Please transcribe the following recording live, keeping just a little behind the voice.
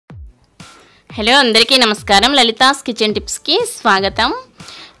Hello అందరికీ నమస్కారం Lalitha's kitchen tips కి స్వాగతం।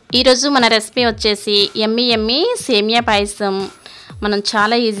 ఈ రోజు మన రెసిపీ వచ్చేసి యమ్మీ సేమియా పాయసం మనం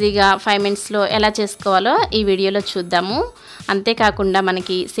చాలా ఈజీగా 5 మినిట్స్ లో ఎలా చేసుకోవాలో ఈ వీడియోలో చూద్దాము। అంతే కాకుండా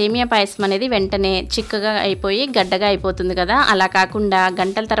మనకి సేమియా పాయసం అనేది వెంటనే చిక్కగా అయిపోయి గడ్డగా అయిపోతుంది కదా, అలా కాకుండా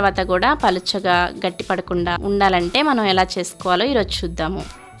గంటల తర్వాత కూడా పలుచగా గట్టి పడకుండా ఉండాలంటే మనం ఎలా చేసుకోవాలో ఈ రోజు చూద్దాము।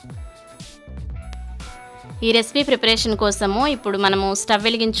 ఈ రెసిపీ ప్రిపరేషన్ కోసము ఇప్పుడు మనము స్టవ్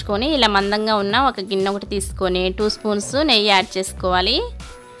వెలిగించుకొని ఇలా మందంగా ఉన్న ఒక గిన్నె ఒకటి తీసుకొని 2 స్పూన్స్ నెయ్యి యాడ్ చేసుకోవాలి।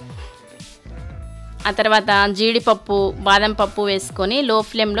 ఆ తర్వాత జీడిపప్పు బాదం పప్పు వేసుకొని లో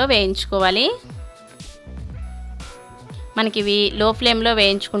ఫ్లేమ్ లో వేయించుకోవాలి। మనకి ఇవి లో ఫ్లేమ్ లో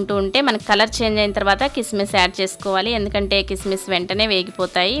వేయించుకుంటూ ఉంటే మనకి కలర్ చేంజ్ అయిన తర్వాత కిస్మిస్ యాడ్ చేసుకోవాలి, ఎందుకంటే కిస్మిస్ వెంటనే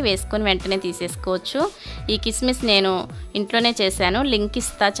వేగిపోతాయి, వేసుకొని వెంటనే తీసేసుకోవచ్చు। ఈ కిస్మిస్ నేను ఇంట్లోనే చేశాను, లింక్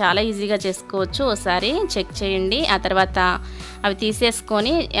ఇస్తా, చాలా ఈజీగా చేసుకోవచ్చు, ఒకసారి చెక్ చేయండి। ఆ తర్వాత అవి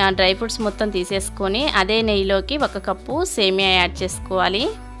తీసేసుకొని డ్రై ఫ్రూట్స్ మొత్తం తీసేసుకొని అదే నెయ్యిలోకి 1 కప్పు సేమియా యాడ్ చేసుకోవాలి।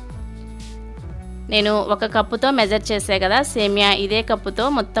 నేను 1 కప్పుతో మెజర్ చేసే కదా సేమియా, ఇదే కప్పుతో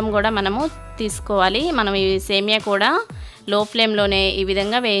మొత్తం కూడా మనము తీసుకోవాలి। మనం ఈ సేమియా కూడా లో ఫ్లేమ్ లోనే ఈ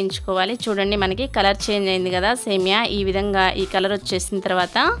విధంగా వేయించుకోవాలి। చూడండి మనకి కలర్ చేంజ్ అయింది కదా సేమియా, ఈ విధంగా ఈ కలర్ వచ్చేసిన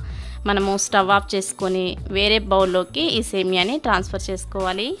తర్వాత మనము స్టవ్ ఆఫ్ చేసుకొని వేరే బౌల్లోకి ఈ సేమియాని ట్రాన్స్ఫర్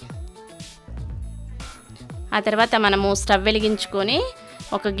చేసుకోవాలి। ఆ తర్వాత మనము స్టవ్ వెలిగించుకొని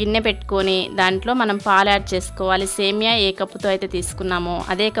ఒక గిన్నె పెట్టుకొని దాంట్లో మనం పాలు యాడ్ చేసుకోవాలి। సేమియా ఏ కప్పుతో అయితే తీసుకున్నామో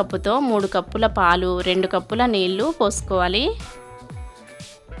అదే కప్పుతో 3 కప్పుల పాలు 2 కప్పుల నీళ్లు పోసుకోవాలి।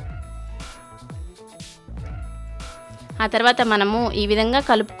 ఆ తర్వాత మనము ఈ విధంగా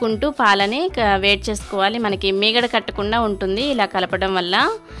కలుపుకుంటూ పాలని వేడి చేసుకోవాలి, మనకి మీగడ కట్టకుండా ఉంటుంది ఇలా కలపడం వల్ల।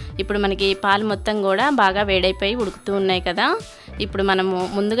 ఇప్పుడు మనకి పాలు మొత్తం కూడా బాగా వేడైపోయి ఉడుకుతూ ఉన్నాయి కదా, ఇప్పుడు మనము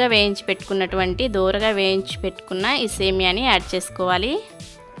ముందుగా వేయించి పెట్టుకున్నటువంటి దోరగా వేయించి పెట్టుకున్న ఈ సేమియాని యాడ్ చేసుకోవాలి।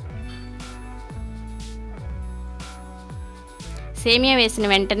 సేమియా వేసిన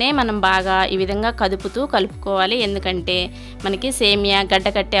వెంటనే మనం బాగా ఈ విధంగా కలుపుకోవాలి, ఎందుకంటే మనకి సేమియా గడ్డ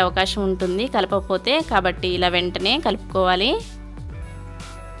కట్టే అవకాశం ఉంటుంది కలపకపోతే, కాబట్టి ఇలా వెంటనే కలుపుకోవాలి।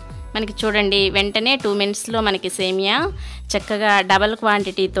 మనకి చూడండి వెంటనే 2 మినిట్స్లో మనకి సేమియా చక్కగా డబల్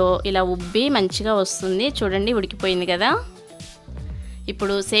క్వాంటిటీతో ఇలా ఉబ్బి మంచిగా వస్తుంది, చూడండి ఉడికిపోయింది కదా।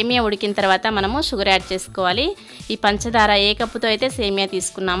 ఇప్పుడు సేమియా ఉడికిన తర్వాత మనము షుగర్ యాడ్ చేసుకోవాలి। ఈ పంచదార ఏ కప్పుతో అయితే సేమియా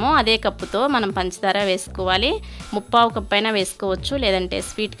తీసుకున్నామో అదే కప్పుతో మనం పంచదార వేసుకోవాలి, 1/2 కప్ అయినా వేసుకోవచ్చు, లేదంటే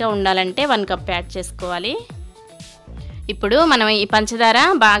స్వీట్గా ఉండాలంటే 1 కప్ యాడ్ చేసుకోవాలి। ఇప్పుడు మనం ఈ పంచదార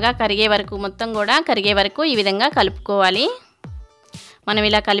బాగా కరిగే వరకు మొత్తం కూడా కరిగే వరకు ఈ విధంగా కలుపుకోవాలి। మనం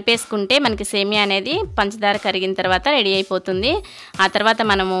ఇలా కలిపేసుకుంటే మనకి సేమియా అనేది పంచదార కరిగిన తర్వాత రెడీ అయిపోతుంది। ఆ తర్వాత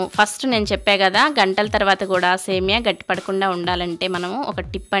మనము ఫస్ట్ నేను చెప్పా కదా గంటల తర్వాత కూడా సేమియా గట్టిపడకుండా ఉండాలంటే మనము ఒక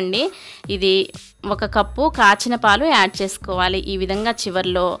టిప్ అండి, ఇది 1 కప్పు కాచిన పాలు యాడ్ చేసుకోవాలి। ఈ విధంగా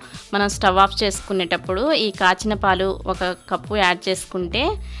చివర్లో మనం స్టవ్ ఆఫ్ చేసుకునేటప్పుడు ఈ కాచిన పాలు 1 కప్పు యాడ్ చేసుకుంటే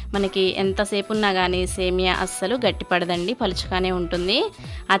మనకి ఎంతసేపు ఉన్నా కానీ సేమియా అస్సలు గట్టిపడదండి, పలుచగానే ఉంటుంది।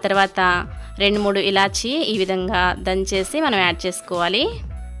 ఆ తర్వాత 2-3 ఇలాచీ ఈ విధంగా దంచేసి మనం యాడ్ చేసుకోవాలి।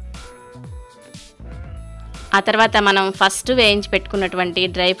 ఆ తర్వాత మనం ఫస్ట్ వేయించి పెట్టుకున్నటువంటి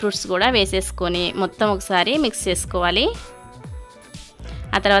డ్రై ఫ్రూట్స్ కూడా వేసేసుకొని మొత్తం ఒకసారి మిక్స్ చేసుకోవాలి।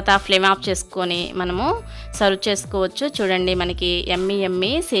 ఆ తర్వాత ఫ్లేమ్ ఆఫ్ చేసుకొని మనము సర్వ్ చేసుకోవచ్చు। చూడండి మనకి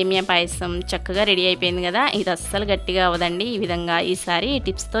యమ్మీ సేమియా పాయసం చక్కగా రెడీ అయిపోయింది కదా, ఇది అస్సలు గట్టిగా అవ్వదండి, ఈ విధంగా ఈసారి ఈ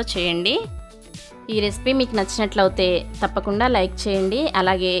టిప్స్తో చేయండి। ఈ రెసిపీ మీకు నచ్చినట్లయితే తప్పకుండా లైక్ చేయండి,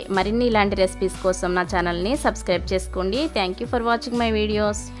 అలాగే మరిన్ని ఇలాంటి రెసిపీస్ కోసం నా ఛానల్ని సబ్స్క్రైబ్ చేసుకోండి। Thank you for watching my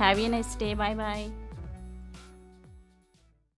videos, have a nice day, bye bye.